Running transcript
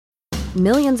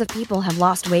Millions of people have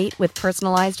lost weight with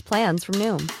personalized plans from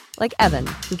Noom. Like Evan,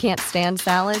 who can't stand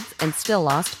salads and still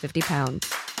lost 50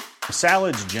 pounds.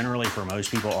 Salads generally for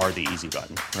most people are the easy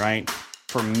button, right?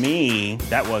 For me,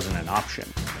 that wasn't an option.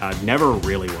 I never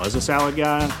really was a salad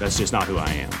guy. That's just not who I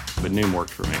am. But Noom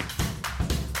worked for me.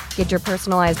 Get your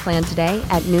personalized plan today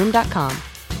at Noom.com.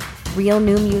 Real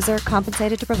Noom user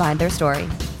compensated to provide their story.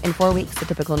 In 4 weeks, the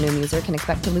typical Noom user can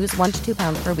expect to lose 1 to 2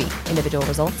 pounds per week. Individual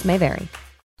results may vary.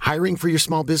 Hiring for your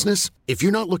small business? If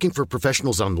you're not looking for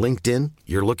professionals on LinkedIn,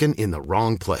 you're looking in the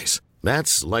wrong place.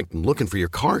 That's like looking for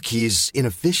your car keys in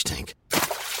a fish tank.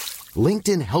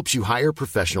 LinkedIn helps you hire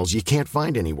professionals you can't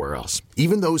find anywhere else,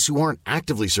 even those who aren't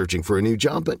actively searching for a new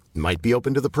job but might be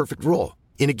open to the perfect role.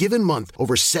 In a given month,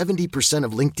 over 70%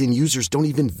 of LinkedIn users don't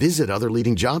even visit other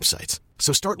leading job sites.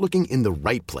 So start looking in the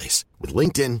right place. With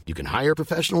LinkedIn, you can hire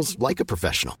professionals like a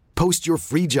professional. Post your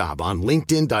free job on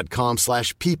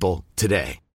linkedin.com/people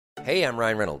today. Hey, I'm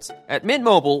Ryan Reynolds. At Mint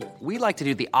Mobile, we like to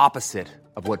do the opposite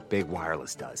of what Big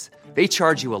Wireless does. They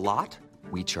charge you a lot,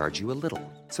 we charge you a little.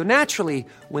 So naturally,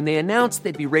 when they announced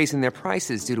they'd be raising their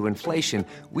prices due to inflation,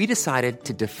 we decided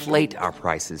to deflate our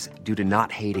prices due to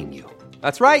not hating you.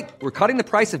 That's right. We're cutting the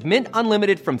price of Mint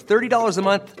Unlimited from $30 a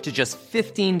month to just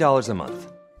 $15 a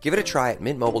month. Give it a try at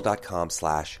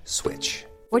mintmobile.com/switch.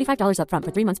 $45 up front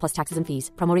for 3 months plus taxes and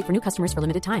fees. Promo rate for new customers for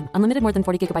limited time. Unlimited more than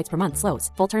 40 gigabytes per month. Slows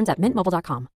full terms at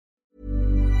mintmobile.com.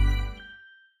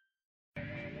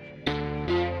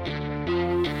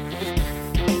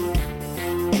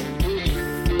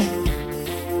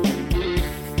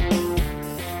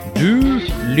 Du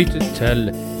lytter til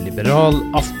Liberal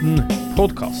Aften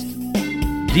podcast.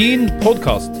 Din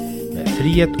podcast med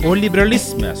frihet og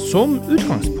liberalisme som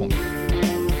utgangspunkt.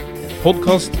 En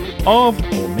podcast av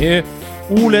og med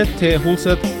Ole T.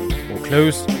 Holseth og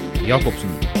Klaus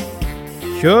Jakobsen.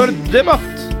 Kjør debatt!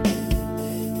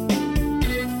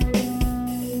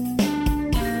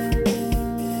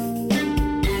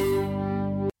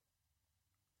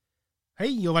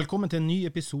 Hei og velkommen til en ny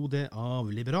episode av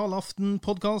Liberal Aften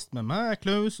podcast med meg,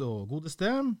 Klaus, og godeste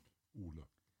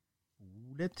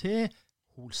Ole T.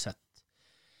 Holseth.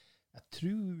 Jeg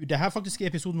tror det her faktisk er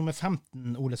episode nummer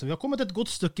 15, Ole, så vi har kommet et godt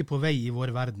stykke på vei i vår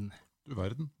verden. Du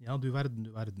verden. Ja, du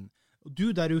verden. Og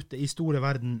du der ute i store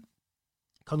verden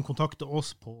kan kontakte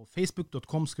oss på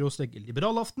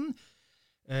facebook.com/liberalaften.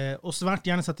 Og svært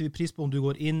gjerne setter vi pris på om du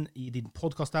går inn i din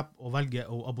podcast-app og velger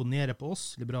å abonnere på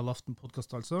oss, Liberal Aften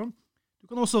podcast altså. Du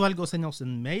kan også velge å sende oss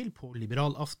en mail på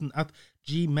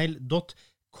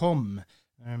liberalaften@gmail.com.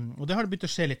 Og det har begynt å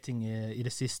skje litt ting i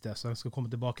det siste, så jeg skal komme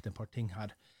tilbake til et par ting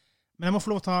her. Men jeg må få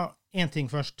lov å ta en ting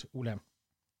først, Ole.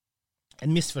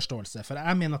 En misforståelse, for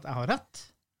jeg mener at jeg har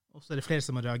rett, og så er det flere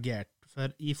som har reagert.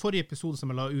 For i forrige episode som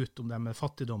jeg la ut om det med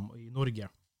fattigdom i Norge,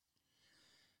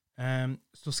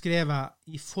 så skrev jeg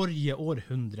i forrige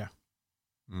århundre.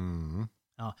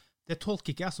 Ja, det tolker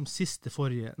ikke jeg som siste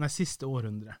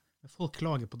århundre. Folk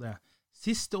klager på det.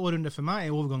 Siste århundre for meg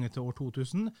er overgangen til år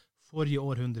 2000. Forrige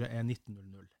århundre er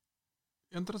 1900.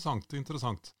 Interessant.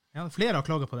 Ja, flere har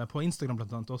klaget på det. På Instagram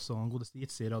blant annet også. Han godeste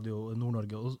Jitsi i Radio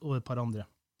Nord-Norge og et par andre.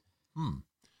 Jeg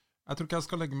tror ikke jeg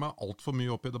skal legge meg alt for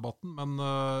mye opp i debatten, men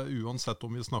uansett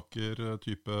om vi snakker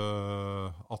type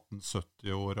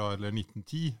 1870-åra eller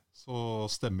 1910, så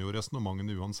stemmer jo resonemangen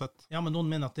uansett. Ja, men noen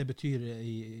mener at det betyr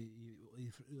i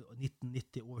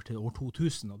 1990 over til år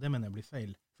 2000, og det mener jeg blir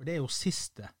feil. For det er jo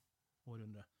siste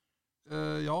århundre.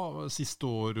 Ja, siste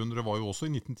århundre var jo også i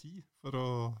 1910, for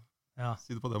å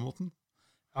si det på den måten.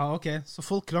 Ja, ok. Så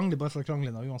folk krangler bare for å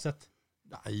krangle da, uansett?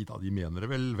 Nei da, de mener det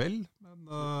vel, men...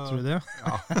 Tror du det?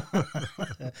 Ja.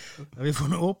 Ja, vi får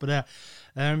nå håpe det.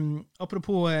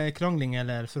 Apropos krangling,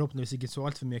 eller forhåpentligvis ikke så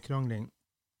alt for mye krangling,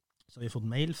 så har vi fått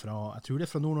mail fra, jeg tror det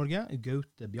er fra Nord-Norge,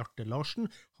 Gaute Bjarte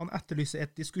Larsen. Han etterlyser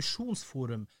et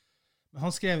diskusjonsforum. Men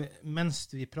han skrev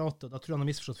mens vi pratet, da tror jeg han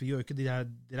har misforstått, for vi gjør jo ikke de her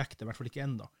direkte, i hvert fall ikke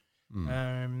enda.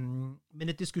 Men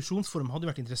et diskusjonsforum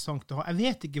hadde vært interessant å ha. Jeg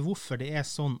vet ikke hvorfor det er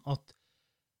sånn at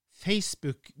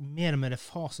Facebook mer og mer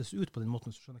fases ut på den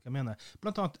måten, så skjønner jeg hva jeg mener.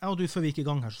 Blant annet, jeg og du, før vi gikk i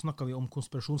gang her, så snakket vi om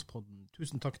Konspirasjonspodden.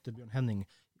 Tusen takk til Bjørn Henning,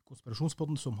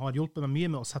 Konspirasjonspodden, som har hjulpet meg mye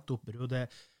med å sette opp Røde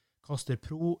Kaster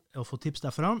Pro og få tips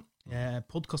derfra.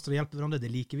 Podcastere hjelper hverandre,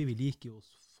 det liker vi. Vi liker jo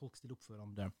folk stiller opp for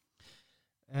hverandre.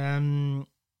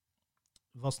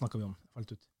 Hva snakket vi om?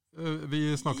 Falt ut. Vi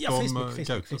snakket om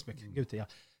Facebook. Gaute, ja.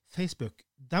 Facebook,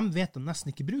 de vet de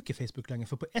nesten ikke bruker Facebook lenger,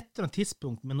 for på et eller annet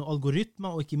tidspunkt med noen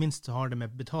algoritmer, og ikke minst så har det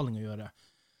med betaling å gjøre.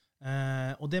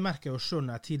 Og det merker jeg jo selv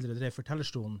når jeg tidligere drev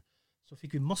fortellerstolen, så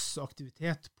fikk vi masse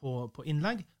aktivitet på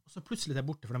innlegg, og så plutselig det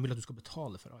er borte, for de vil at du skal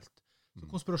betale for alt. Så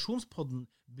konspirasjonspodden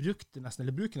bruker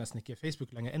nesten ikke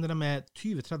Facebook lenger. Enda de er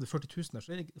 20, 30, 40 000 der,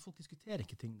 så folk diskuterer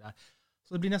ikke ting der.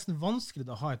 Så det blir nesten vanskelig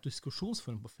å ha et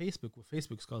diskusjonsforum på Facebook, hvor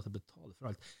Facebook skal betale for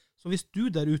alt. Så hvis du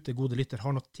der ute, gode lytter,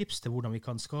 har noen tips til hvordan vi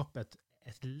kan skape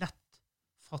et lett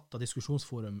fattet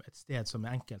diskusjonsforum, et sted som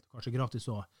er enkelt, kanskje gratis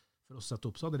også, for oss å sette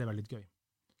opp, så hadde det veldig gøy.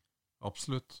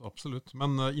 Absolutt, absolutt.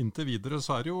 Men inntil videre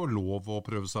så er det jo lov å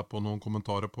prøve seg på noen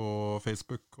kommentarer på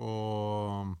Facebook,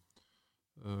 og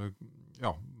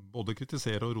ja, både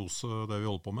kritisere og rose det vi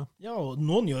holder på med. Ja, og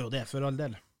noen gjør jo det, for all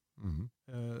del.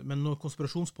 Men når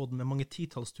konspirasjonspodden med mange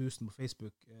titalls tusen på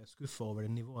Facebook skuffer over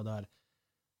det nivået der,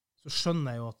 så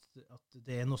skjønner jeg jo at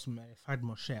det er noe som er i ferd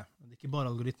med å skje. Det er ikke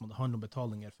bare algoritmer, det handler om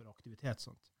betalinger for aktivitet,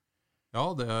 sant? Ja,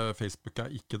 Facebook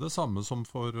er ikke det samme som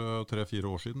for 3-4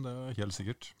 år siden, det er helt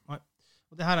sikkert. Nei.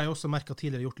 Og det her har jeg også merket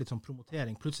tidligere gjort litt sånn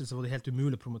promotering. Plutselig så var det helt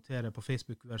umulig å promotere på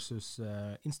Facebook versus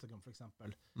Instagram, for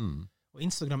eksempel. Og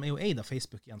Instagram er jo eid av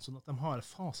Facebook igjen, sånn at de har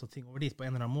faset ting over dit på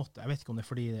en eller annen måte. Jeg vet ikke om det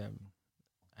er fordi...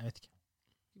 Jeg vet ikke.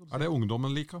 Er det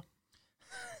ungdommen liker?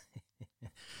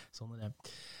 Sånn er det.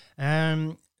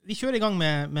 Vi kjører i gang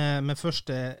med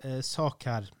første sak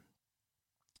her.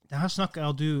 Det her snakket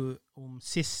jeg og du om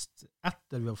sist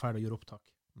etter vi var ferdig å gjøre opptak.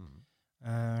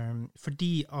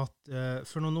 Fordi at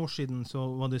for noen år siden så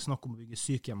var det snakk om å bygge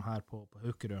sykehjem her på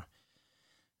Haukerø.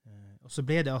 Og så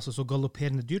ble det altså så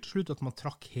galopperende dyrt til slutt at man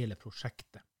trakk hele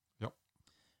prosjektet. Ja.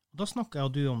 Og da snakket jeg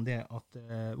og du om det at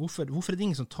hvorfor er det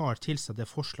ingen som tar til seg det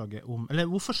forslaget om, eller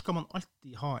hvorfor skal man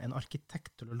alltid ha en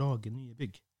arkitekt til å lage nye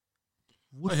bygg?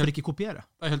 Hvorfor ikke kopiere?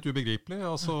 Det er helt ubegripelig.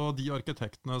 Altså, de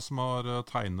arkitektene som har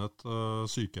tegnet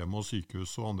sykehjem og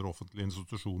sykehus og andre offentlige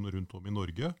institusjoner rundt om i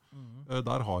Norge,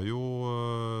 der har jo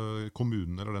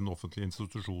kommunen eller den offentlige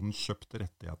institusjonen kjøpt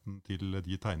rettigheten til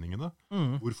de tegningene.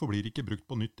 Hvorfor blir det ikke brukt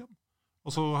på nytt igjen?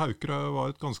 Altså, Haukerø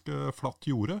var et ganske flatt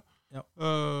jorde. Ja.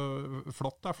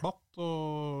 Flatt er flatt,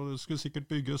 og det skulle sikkert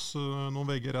bygges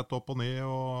noen vegger rett opp og ned,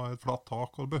 og et flatt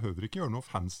tak, og det behøver ikke gjøre noe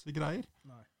fancy greier.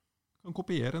 Nei. Kan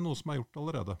kopiere noe som er gjort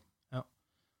allerede. Ja.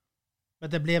 Men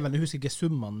det ble vel, jeg husker ikke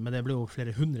summen, men det ble jo flere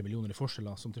 100 millioner i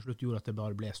forskjeller, som til slutt gjorde at det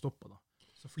bare ble stoppet da.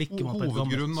 Så flikker man på et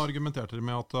hovedgrunnen argumenterte de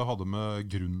med at det hadde med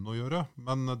grunnen å gjøre,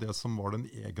 men det som var den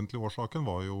egentlige årsaken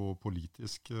var jo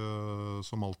politisk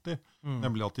som alltid,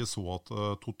 nemlig at de så at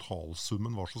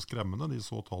totalsummen var så skremmende, de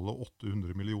så tallet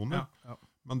 800 millioner. Ja.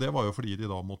 Men det var jo fordi de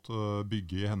da måtte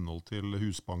bygge i henhold til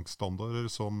husbankstandarder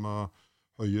som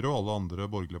Høyre og alle andre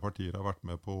borgerlige partier har vært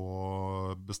med på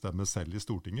å bestemme selv i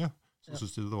Stortinget. Så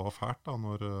synes de det var fælt da,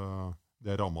 når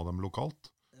det rammet dem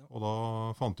lokalt. Ja. Og da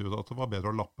fant de ut at det var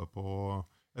bedre å lappe på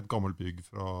et gammelt bygg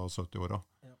fra 70-åra.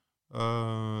 Ja.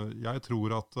 Jeg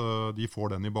tror at de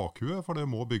får den i bakhuet, for det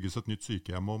må bygges et nytt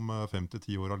sykehjem om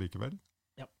 5-10 år allikevel.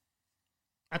 Ja.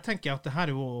 Jeg tenker at det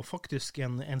her er jo faktisk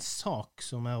en sak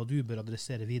som jeg og du bør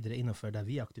adressere videre innenfor der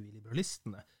vi er aktive i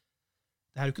liberalistene.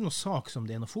 Det her er jo ikke noe sak som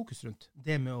det er noe fokus rundt.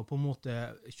 Det med å på en måte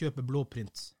kjøpe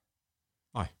blåprint.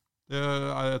 Nei, det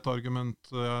er et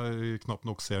argument jeg knapt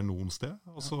nok ser noen sted.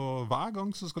 Altså, hver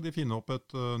gang så skal de finne opp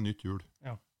et nytt hjul.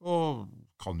 Ja. Og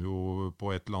kan jo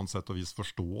på et eller annet sett og vis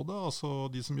forstå det. Altså,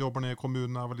 de som jobber nede i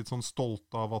kommunen er vel litt sånn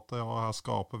stolte av at her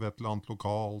skaper vi et eller annet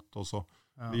lokalt, og så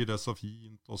blir det så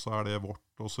fint, og så er det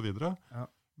vårt, og så videre. Ja.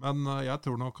 Men jeg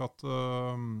tror nok at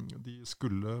de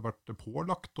skulle vært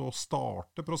pålagt å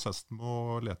starte prosessen med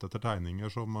å lete etter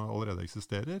tegninger som allerede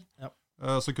eksisterer. Ja.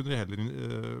 Så kunne de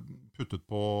heller puttet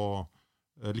på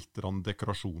litt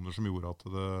dekorasjoner som gjorde at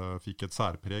det fikk et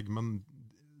særpreg. Men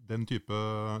den type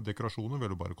dekorasjoner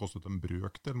ville bare kostet en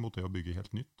brøkdel mot det å bygge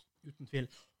helt nytt. Uten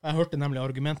tvil. Jeg hørte nemlig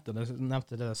argumentet, jeg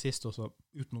nevnte det sist også,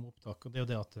 utenom opptak, og det er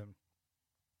jo det at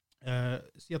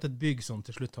si at et bygg som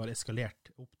til slutt har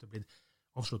eskalert opp til å bli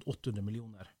avslått 800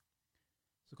 millioner,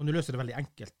 så kan du løse det veldig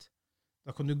enkelt.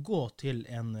 Da kan du gå til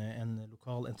en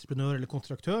lokal entreprenør eller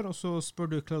kontraktør, og så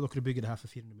spør du, klarer dere å bygge det her for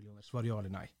 400 millioner? Svar ja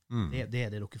eller nei. Det er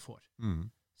det dere får.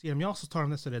 Sier de ja, så tar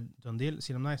de neste done deal.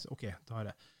 Sier de nei, så ok, da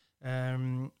har jeg.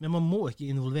 Men man må ikke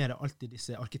involvere alltid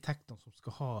disse arkitektene som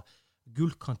skal ha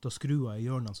gullkant og skruer i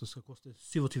hjørnene som skal koste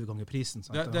 27 ganger prisen.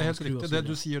 Sant? Det er helt riktig. Det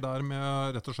du sier der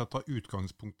med rett og slett ta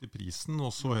utgangspunkt i prisen, og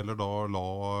så heller da la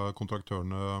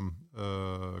kontraktørene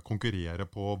konkurrere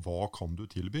på hva kan du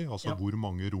tilby, altså hvor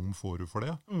mange rom får du for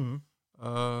det.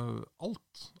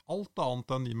 Alt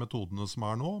annet enn de metodene som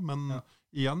er nå, men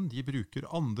igjen, de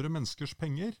bruker andre menneskers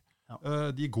penger.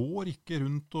 De går ikke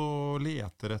rundt og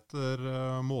leter etter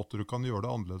måter du kan gjøre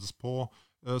det annerledes på,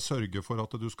 sørge for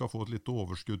at du skal få et litt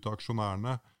overskudd til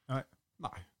aksjonærene.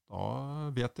 Nei, da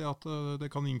vet jeg at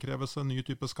det kan innkreves en ny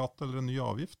type skatt eller en ny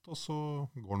avgift, og så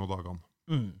går nå dagene.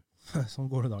 Sånn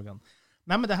går det dagene.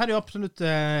 Nei, men det her er jo absolutt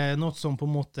noe som på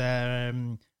en måte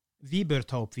vi bør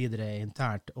ta opp videre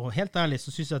internt. Og helt ærlig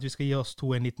så synes jeg at vi skal gi oss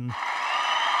to en liten...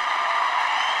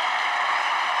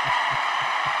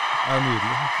 Det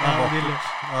nydelig.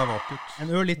 Det vakkert. En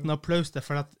ørliten applaus der,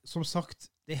 for at, som sagt,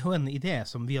 det jo en idé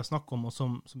som vi har snakket om, og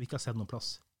som vi ikke har sett noen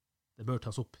plass. Det bør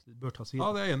tas opp, det bør tas videre.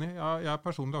 Ja, det jeg enig i. Jeg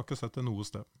personlig har ikke sett det noe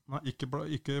sted.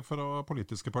 Ikke fra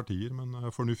politiske partier, men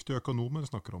fornuftige økonomer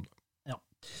snakker om det. Ja.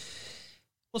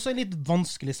 Og så en litt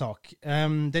vanskelig sak.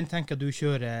 Den tenker jeg du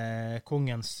kjører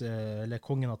eller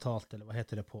kongen har talt, eller hva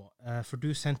heter det på. For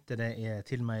du sendte det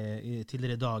til meg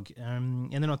tidligere i dag. En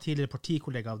eller annen tidligere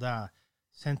partikollega av deg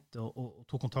sendte og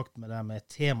tok kontakt med deg med et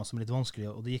tema som litt vanskelig,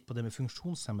 og det gikk på det med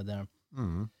funksjonshemmede.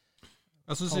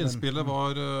 Jeg synes innspillet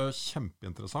var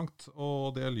kjempeinteressant,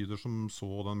 og det lyder som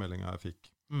så den meldingen jeg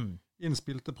fikk.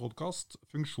 Innspill til podcast,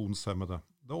 funksjonshemmede.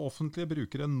 Det offentlige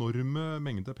bruker enorme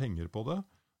mengder penger på det.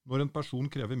 Når en person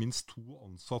krever minst 2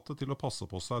 ansatte til å passe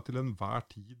på seg til enhver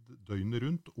tid, døgnet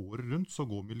rundt, året rundt, så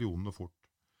går millionene fort.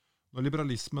 Når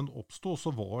liberalismen oppstod, så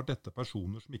var dette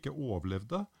personer som ikke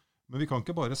overlevde, men vi kan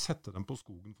ikke bare sette dem på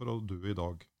skogen for å dø i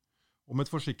dag. Om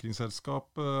et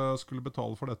forsikringsselskap skulle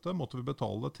betale for dette, måtte vi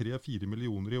betale 3-4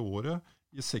 millioner i året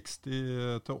i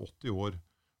 60-80 år.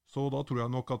 Så da tror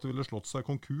jeg nok at det ville slått seg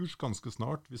konkurs ganske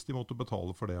snart hvis de måtte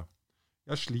betale for det.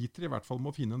 Jeg sliter i hvert fall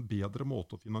med å finne en bedre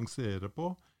måte å finansiere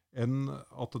på enn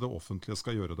at det offentlige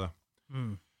skal gjøre det.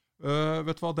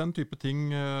 Vet du hva, den type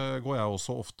ting går jeg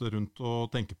også ofte rundt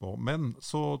og tenker på, men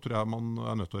så tror jeg man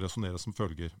nødt til å resonere som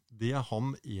følger. Det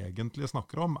han egentlig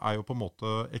snakker om jo på en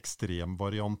måte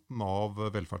ekstremvarianten av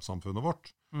velferdssamfunnet vårt.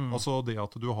 Altså det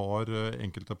at du har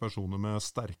enkelte personer med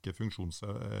sterke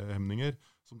funksjonshemninger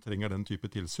som trenger den type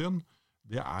tilsyn,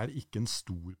 det ikke en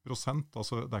stor prosent,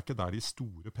 altså det ikke der de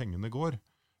store pengene går.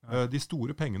 De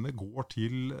store pengene går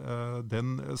til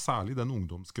særlig den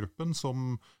ungdomsgruppen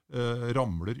som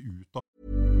ramler ut av.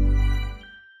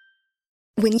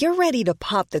 When you're ready to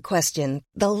pop the question,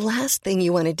 the last thing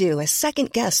you want to do is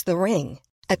second-guess the ring.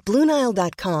 At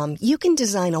BlueNile.com, you can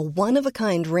design a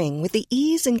one-of-a-kind ring with the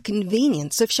ease and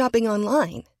convenience of shopping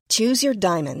online. Choose your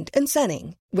diamond and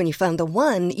setting. When you find the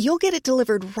one, you'll get it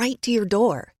delivered right to your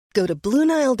door. Go to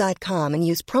BlueNile.com and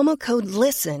use promo code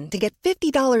LISTEN to get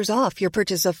 $50 off your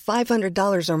purchase of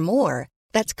 $500 or more.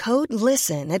 That's code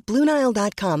LISTEN at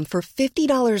BlueNile.com for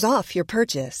 $50 off your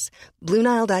purchase.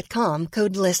 BlueNile.com,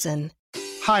 code LISTEN.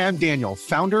 Hi, I'm Daniel,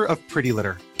 founder of Pretty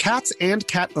Litter. Cats and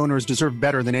cat owners deserve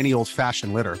better than any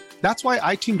old-fashioned litter. That's why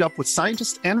I teamed up with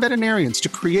scientists and veterinarians to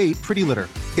create Pretty Litter.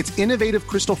 Its innovative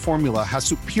crystal formula has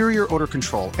superior odor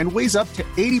control and weighs up to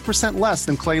 80% less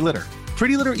than clay litter.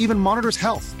 Pretty Litter even monitors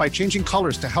health by changing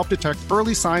colors to help detect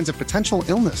early signs of potential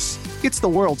illness. It's the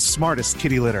world's smartest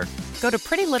kitty litter. Go to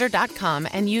prettylitter.com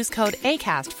and use code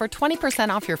ACAST for 20%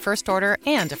 off your first order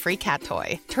and a free cat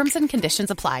toy. Terms and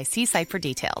conditions apply. See site for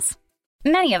details.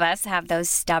 Many of us have those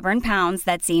stubborn pounds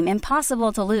that seem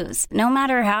impossible to lose, no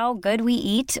matter how good we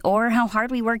eat or how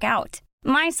hard we work out.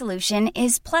 My solution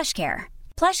is PlushCare.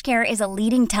 PlushCare is a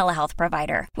leading telehealth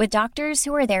provider with doctors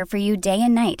who are there for you day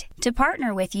and night to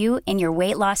partner with you in your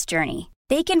weight loss journey.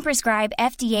 They can prescribe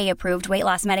FDA-approved weight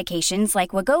loss medications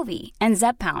like Wegovy and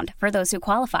Zepbound for those who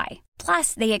qualify.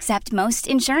 Plus, they accept most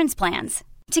insurance plans.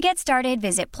 To get started,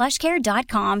 visit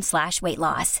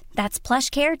plushcare.com/weightloss. That's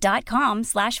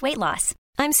plushcare.com/weightloss.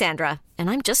 I'm Sandra, and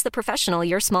I'm just the professional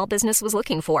your small business was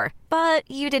looking for. But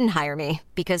you didn't hire me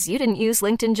because you didn't use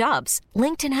LinkedIn Jobs.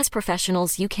 LinkedIn has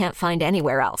professionals you can't find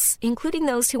anywhere else, including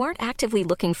those who aren't actively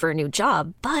looking for a new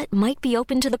job, but might be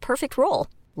open to the perfect role,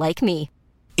 like me.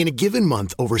 In a given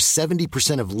month, over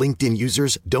 70% of LinkedIn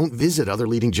users don't visit other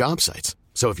leading job sites.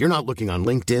 So if you're not looking on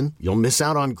LinkedIn, you'll miss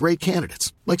out on great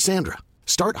candidates, like Sandra.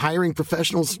 Start hiring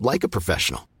professionals like a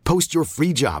professional. Post your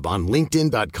free job on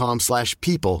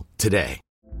linkedin.com/people today.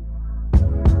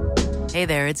 Hey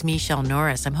there, it's Michelle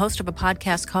Norris. I'm host of a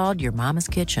podcast called Your Mama's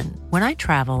Kitchen. When I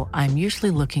travel, I'm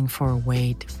usually looking for a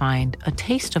way to find a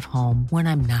taste of home when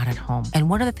I'm not at home. And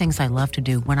one of the things I love to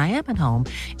do when I am at home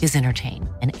is entertain.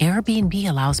 And Airbnb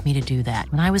allows me to do that.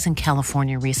 When I was in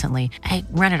California recently, I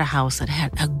rented a house that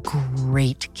had a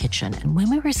great kitchen. And when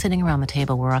we were sitting around the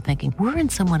table, we were all thinking, we're in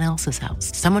someone else's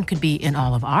house. Someone could be in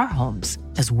all of our homes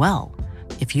as well.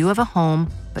 If you have a home,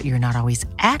 but you're not always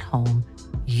at home,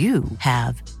 you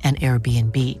have an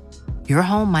Airbnb. Your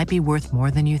home might be worth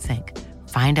more than you think.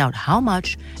 Find out how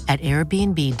much at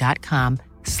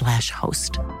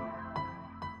airbnb.com/host.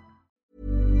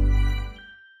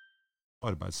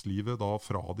 Arbeidslivet da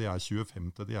fra de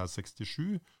 25 til de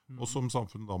 67, og som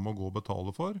samfunnet da må gå og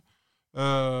betale for.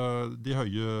 De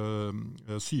høye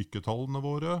syketallene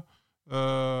våre,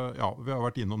 Ja, vi har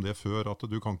vært innom det før, at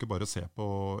du kan ikke bare se på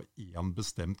en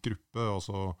bestemt gruppe,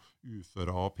 altså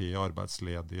uføre, AAP,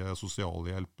 arbeidsledige,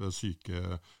 sosialhjelp,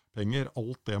 sykepenger.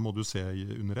 Alt det må du se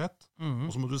under ett, og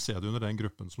så må du se det under den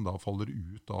gruppen som da faller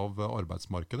ut av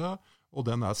arbeidsmarkedet, og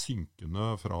den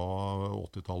synkende fra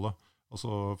 80-tallet.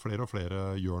 Altså flere og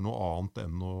flere gjør noe annet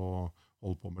enn å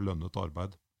holde på med lønnet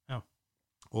arbeid. Ja.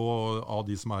 Og av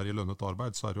de som i lønnet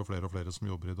arbeid, så det jo flere og flere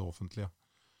som jobber i det offentlige.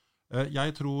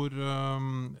 Jeg tror,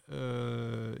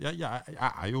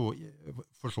 jeg jo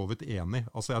for så vidt enig.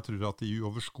 Altså jeg tror at i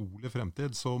uoverskuelig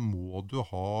fremtid så må du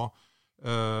ha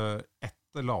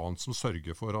et eller annet som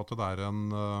sørger for at det en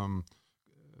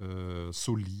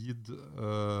solid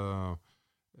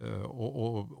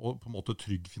og på en måte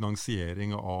trygg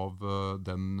finansiering av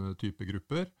den type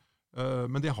grupper.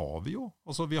 Men det har vi jo.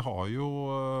 Altså vi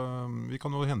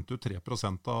kan jo hente ut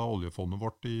 3% av oljefondet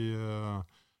vårt i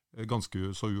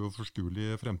ganske så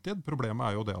uoverskuelig fremtid.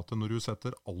 Problemet jo det at når du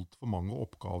setter alt for mange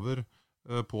oppgaver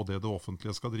på det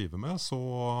offentlige skal drive med,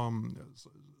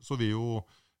 så vil jo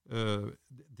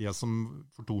det som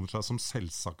fortoner seg som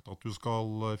selvsagt at du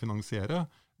skal finansiere,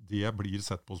 det blir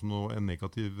sett på som en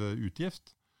negativ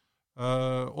utgift.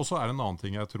 Og så det en annen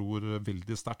ting jeg tror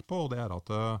veldig sterkt på, og det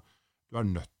at du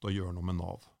nødt til å gjøre noe med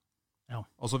NAV. Ja.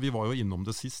 Altså vi var jo innom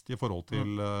det sist i forhold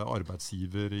til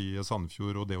arbeidsgiver i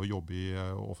Sandefjord og det å jobbe i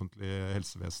offentlig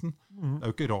helsevesen. Det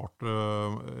jo ikke rart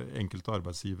enkelte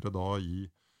arbeidsgivere da i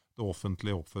det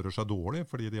offentlige oppfører seg dårlig,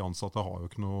 fordi de ansatte har jo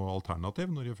ikke noe alternativ.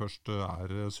 Når de først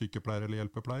sykepleier eller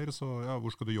hjelpepleier, så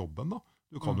hvor skal du jobbe da?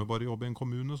 Du kan jo bare jobbe i en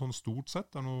kommune, sånn stort sett.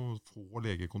 Det noen få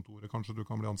legekontorer kanskje du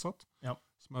kan bli ansatt,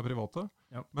 som private.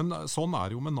 Ja. Men sånn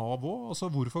det jo med NAV også. Altså,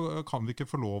 hvorfor kan vi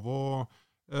ikke få lov å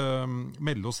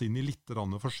melde oss inn i litt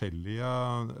forskjellige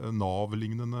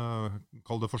NAV-lignende,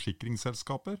 kall det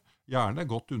forsikringsselskaper, gjerne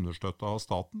godt understøttet av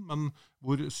staten, men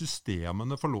hvor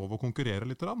systemene får lov å konkurrere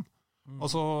litt.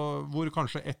 Altså hvor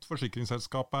kanskje et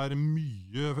forsikringsselskap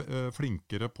mye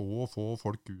flinkere på å få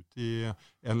folk ut i en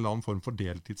eller annen form for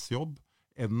deltidsjobb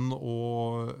enn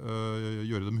å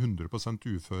gjøre dem 100%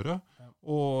 uføre,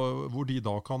 og hvor de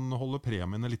da kan holde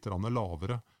premiene litt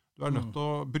lavere. Du nødt til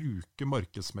å bruke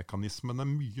markedsmekanismene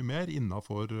mye mer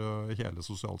innenfor hele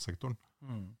sosialsektoren.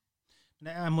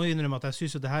 Jeg må innrømme at jeg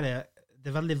synes at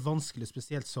det veldig vanskelig,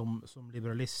 spesielt som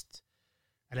liberalist,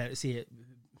 eller si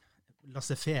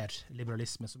laissez-faire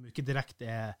liberalisme, som ikke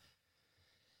direkte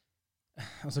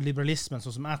altså liberalismen,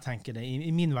 sånn som jeg tenker det,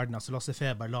 i min verden, altså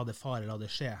laissez-faire, bare la det fare, la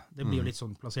det skje. Det blir jo litt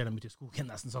sånn, plassere dem ut i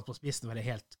skogen, nesten satt på spissen, være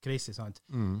helt crazy, sant?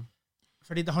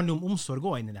 Fordi det handler om omsorg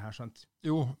også inn i det her, sant?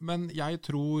 Jo, men jeg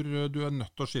tror du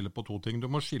nødt til å skille på to ting. Du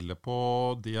må skille på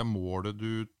det målet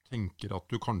du tenker at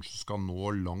du kanskje skal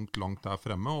nå langt, langt der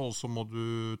fremme, og så må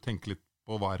du tenke litt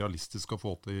på hva realistisk å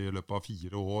få til i løpet av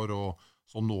 4 år, og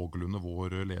så noenlunde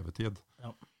vår levetid.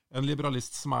 Ja. En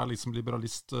liberalist som liksom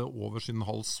liberalist over sin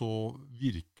hals og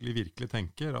virkelig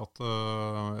tenker at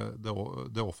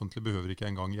det offentlige behøver ikke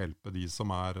engang hjelpe de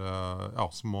som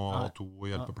som må ha 2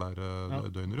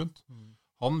 hjelpepleiere døgnet rundt.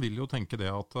 Han vil jo tenke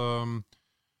det at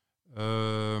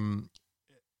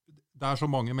det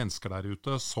så mange mennesker der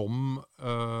ute som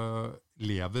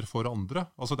lever for andre.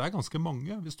 Altså det ganske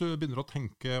mange. Hvis du begynner å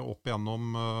tenke opp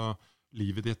igjennom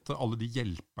livet ditt, alle de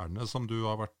hjelperne som du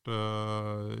har vært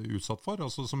utsatt for,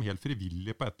 altså som helt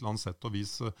frivillig på et eller annet sett og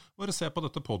vis. Bare se på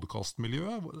dette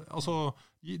podcastmiljøet. Altså,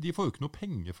 de får jo ikke noe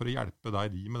penger for å hjelpe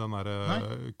deg med den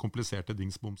der kompliserte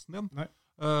dingsbomsen din.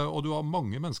 Og du har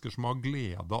mange mennesker som har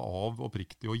glede av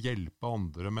oppriktig å hjelpe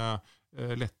andre med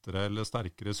lettere eller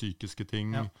sterkere psykiske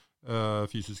ting,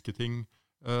 fysiske ting.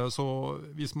 Så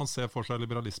hvis man ser for seg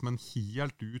liberalismen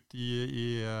helt ut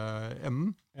i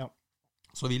enden,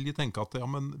 så vil de tenke at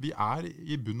men vi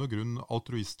i bunn og grunn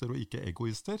altruister og ikke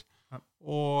egoister,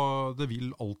 og det vil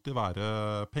alltid være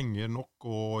penger nok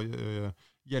og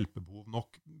hjelpebehov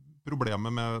nok.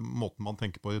 Problemet med måten man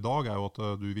tenker på i dag jo at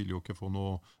du vil jo ikke få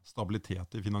noe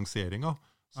stabilitet i finansieringen,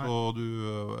 så du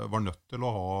var nødt til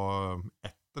å ha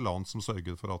et eller annet som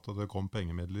sørget for at det kom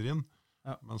pengemidler inn.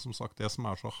 Men som sagt, det som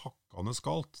så hakkende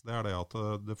skalt, det det at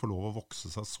det får lov å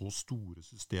vokse seg så store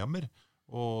systemer,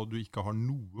 og du ikke har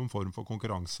noen form for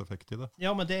konkurranseeffekt i det.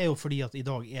 Ja, men det jo fordi at i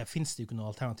dag finnes det jo ikke noe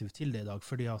alternativ til det i dag,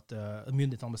 fordi at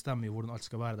myndighetene bestemmer jo hvordan alt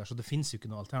skal være der, så det finnes jo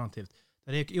ikke noe alternativ.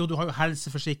 Jo, du har jo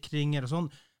helseforsikringer og sånn,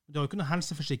 men du har jo ikke noe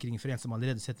helseforsikring for en som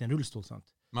allerede sitter i en rullestol, sant?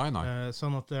 Nei.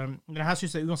 Sånn at, det her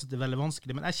synes jeg uansett veldig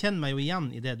vanskelig, men jeg kjenner meg jo igjen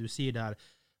i det du sier der.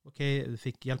 Ok, du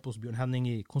fikk hjelp hos Bjørn Henning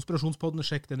i Konspirasjonspodden,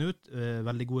 sjekk den ut,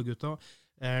 veldig gode gutter.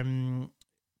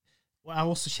 Og jeg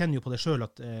også kjenner jo på det selv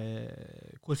at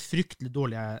hvor fryktelig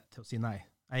dårlig jeg til å si nei.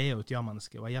 Jeg jo et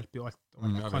ja-menneske, og jeg hjelper jo alt,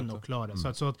 og jeg kan og klare.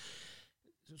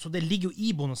 Så det ligger jo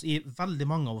i bonus i veldig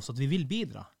mange av oss at vi vil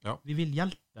bidra. Ja. Vi vil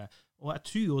hjelpe. Og jeg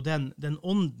tror jo den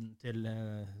ånden til,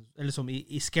 eller som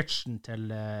i sketsjen til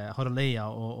Harald Eia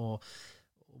og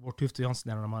vår Tufte Jansen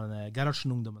der, når de har en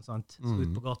Gerhardsen-ungdommen, sant? Så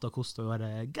ut på gata og koste og være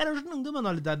Gerhardsen-ungdommen,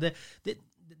 og det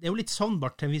er jo litt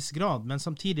sannbart til en viss grad, men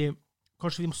samtidig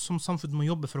kanskje vi som samfunn må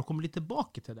jobbe for å komme litt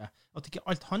tilbake til det. At ikke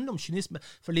alt handler om kynisme.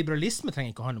 For liberalisme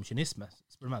trenger ikke å handle om kynisme.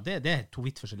 Spør du meg, det er to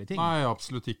vidt forskjellige ting. Nei,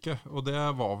 absolutt ikke. Og det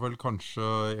var vel kanskje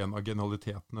en av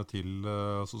genialitetene til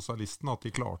sosialistene, at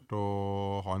de klarte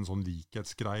å ha en sånn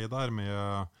likhetsgreie der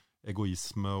med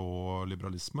egoisme og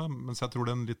liberalisme. Mens jeg tror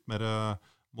den litt mer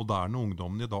moderne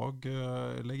ungdommen i dag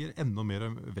legger enda mer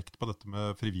vekt på dette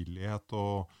med frivillighet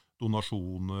og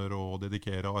donasjoner og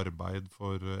dedikere arbeid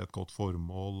for et godt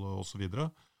formål og så videre.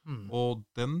 Og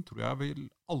den tror jeg vel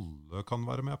alle kan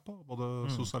være med på, både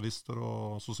sosialister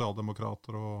og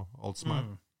sosialdemokrater og alt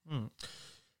som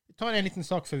Vi tar en liten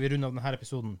sak før vi runder av denne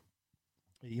episoden.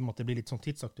 I og med at det blir litt sånn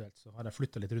tidsaktuelt, så har jeg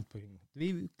flyttet litt rundt på ting. Vi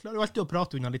klarer jo alltid å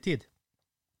prate unna litt tid.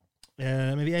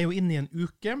 Men vi er jo inne i en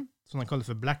uke, som de kaller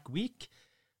for Black Week.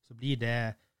 Så blir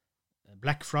det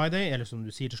Black Friday, eller som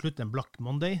du sier til slutt, en Black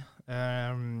Monday.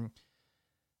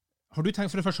 Har du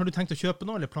tenkt å kjøpe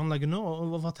noe, eller planlegge noe?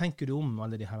 Og hva tenker du om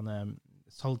alle de her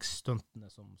salgsstuntene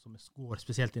som går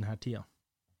spesielt i denne tida?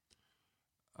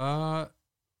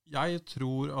 Jeg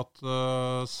tror at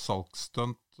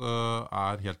salgsstunt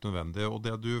er helt nødvendig, og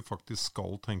det du faktisk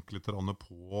skal tenke litt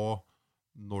på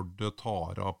når det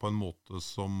tar av på en måte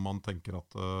som man tenker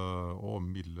at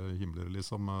milde himler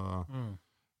liksom...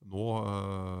 Nå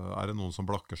er det noen som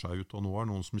blakker seg ut, og nå er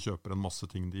det noen som kjøper en masse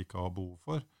ting de ikke har behov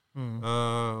for.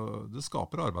 Det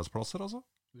skaper arbeidsplasser, altså.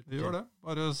 Det gjør det.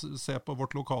 Bare se på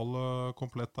vårt lokale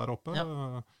komplett der oppe. Ja.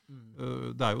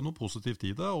 Det er jo noe positivt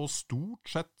i det, og stort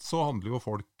sett så handler jo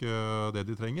folk det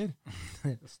de trenger.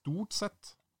 Stort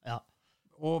sett. Ja.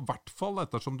 Og i hvert fall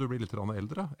ettersom du blir litt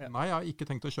eldre. Nei, jeg har ikke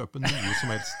tenkt å kjøpe noe som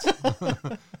helst.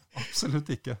 Absolutt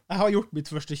ikke. Jeg har gjort mitt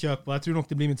første kjøp, og jeg tror nok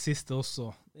det blir mitt siste også,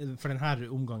 for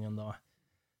denne omgangen da.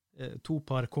 2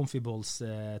 par Comfy Balls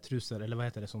truser, eller hva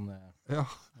heter det, sånne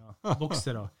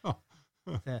boksere.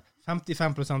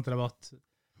 55% rabatt.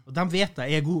 Og de vet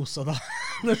jeg er god, så da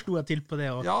slo jeg til på det.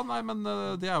 Ja, nei, men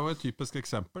det er jo et typisk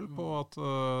eksempel på at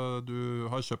du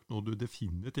har kjøpt noe du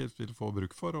definitivt vil få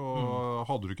bruk for, og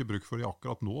hadde du ikke bruk for det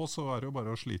akkurat nå, så er det jo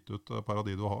bare å slite ut et par av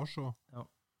de du har, så... Ja,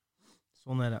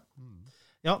 sånn er det.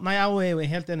 Ja, nei, jeg er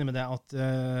jo helt enig med det at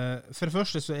for det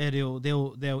første så er det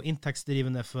jo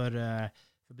inntektsdrivende for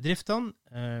bedriftene,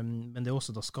 men det er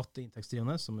også da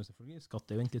skatteinntektsdrivende, som er selvfølgelig, skatt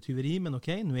er jo egentlig tyveri, men ok,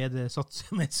 nå er det satt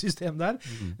som et system der,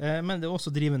 men det er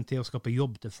også drivende til å skape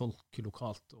jobb til folk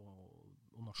lokalt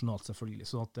og nasjonalt selvfølgelig,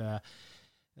 så at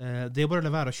det er jo bare å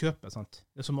la være å kjøpe, sant?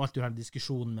 Det er som alltid har en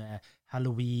diskusjon med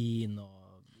Halloween og...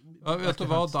 Ja, vet du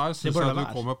hva, der synes jeg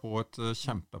du kommer på et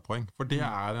kjempepoeng, for det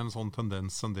er en sånn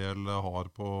tendens en del har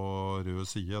på røde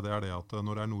side, det er det at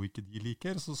når det er noe ikke de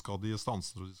liker, så skal de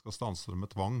stanse, og de skal stanse det med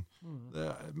tvang.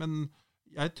 Men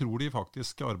jeg tror de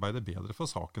faktisk arbeider bedre for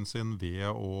saken sin ved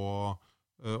å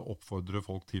oppfordre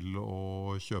folk til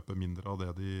å kjøpe mindre av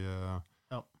det de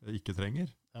ikke trenger.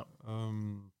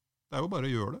 Det er jo bare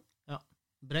å gjøre det. Ja,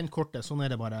 brenn kortet, sånn er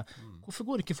det bare. Hvorfor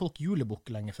går ikke folk julebukk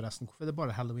lenger forresten? Hvorfor er det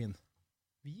bare Halloween?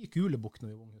 Vi gikk julebukk når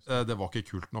vi var unge. Det var ikke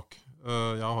kult nok.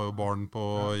 Jeg har jo barn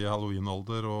i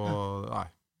Halloween-alder, og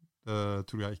nei, det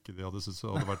tror jeg ikke de hadde syntes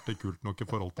det hadde vært kult nok i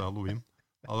forhold til Halloween.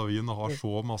 Halloween har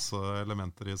så masse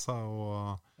elementer i seg,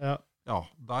 og ja,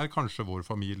 der kanskje vår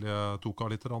familie tok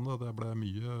av litt. Det ble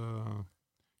mye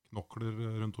knokler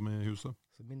rundt om i huset.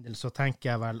 For min del så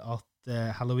tenker jeg vel at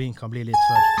Halloween kan bli litt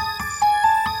for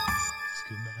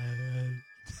skummelt.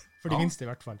 For de minste i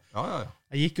hvert fall. Ja.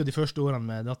 Jeg gikk jo de første årene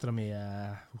med datteren min,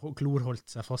 klorholdt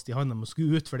seg fast i hånden og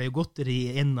skulle ut, for det er jo godteri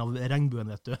i en av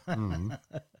regnbuen, vet du.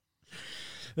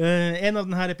 En av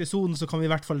denne episoden så kan vi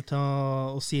i hvert fall ta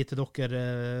og si til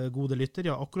dere gode lytter,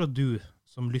 ja, akkurat du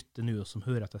som lytter nå og som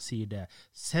hører at jeg sier det,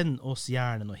 send oss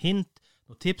gjerne noe hint,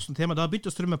 noe tips, noe tema. Det har begynt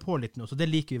å strømme på litt nå, så det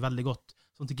liker vi veldig godt.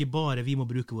 Sånn at ikke bare vi må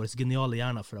bruke våre geniale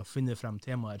hjerner for å finne frem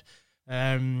temaer.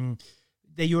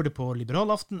 Det gjør det på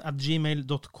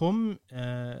liberalaften@gmail.com.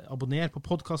 Abonner på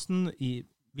podcasten i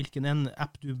hvilken en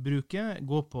app du bruker.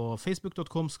 Gå på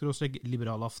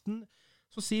facebook.com/liberalaften.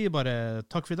 Så sier vi bare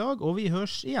takk for i dag, og vi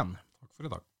høres igjen. Takk for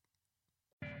i dag.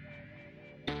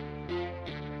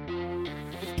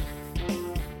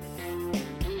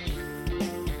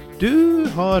 Du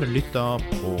har lyttet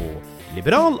på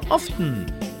Liberal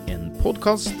Aften, en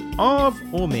podcast av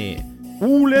og med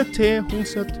Ole T.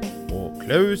 Honseth og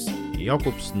Klaus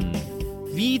Jakobsen.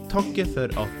 Vi takker for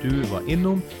at du var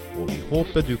innom, og vi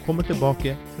håper du kommer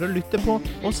tilbake for å lytte på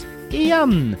oss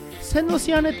igjen. Send oss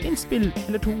gjerne et innspill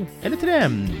eller 2 eller 3.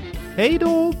 Hei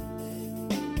då!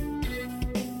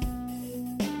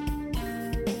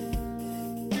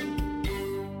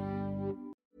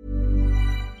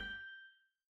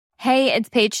 Hey, it's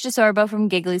Paige DeSorbo from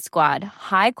Giggly Squad.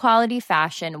 High quality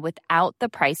fashion without the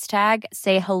price tag.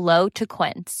 Say hello to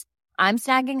Quince. I'm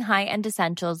snagging high-end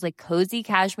essentials like cozy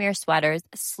cashmere sweaters,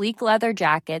 sleek leather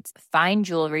jackets, fine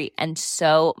jewelry, and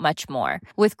so much more.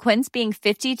 With Quince being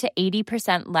 50 to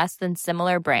 80% less than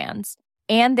similar brands.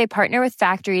 And they partner with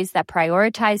factories that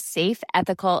prioritize safe,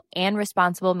 ethical, and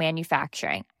responsible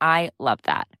manufacturing. I love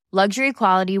that. Luxury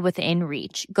quality within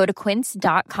reach. Go to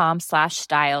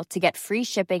quince.com/style to get free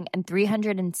shipping and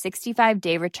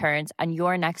 365-day returns on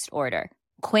your next order.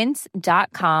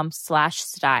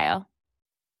 Quince.com/style.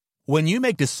 When you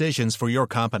make decisions for your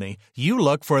company, you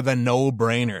look for the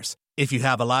no-brainers. If you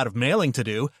have a lot of mailing to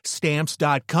do,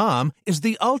 Stamps.com is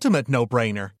the ultimate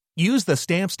no-brainer. Use the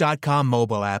Stamps.com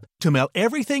mobile app to mail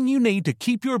everything you need to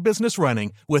keep your business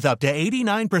running with up to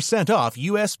 89% off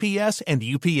USPS and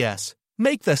UPS.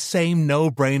 Make the same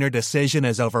no-brainer decision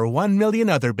as over 1 million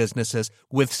other businesses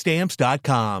with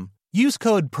Stamps.com. Use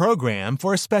code PROGRAM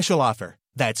for a special offer.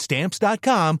 That's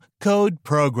Stamps.com, code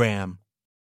PROGRAM.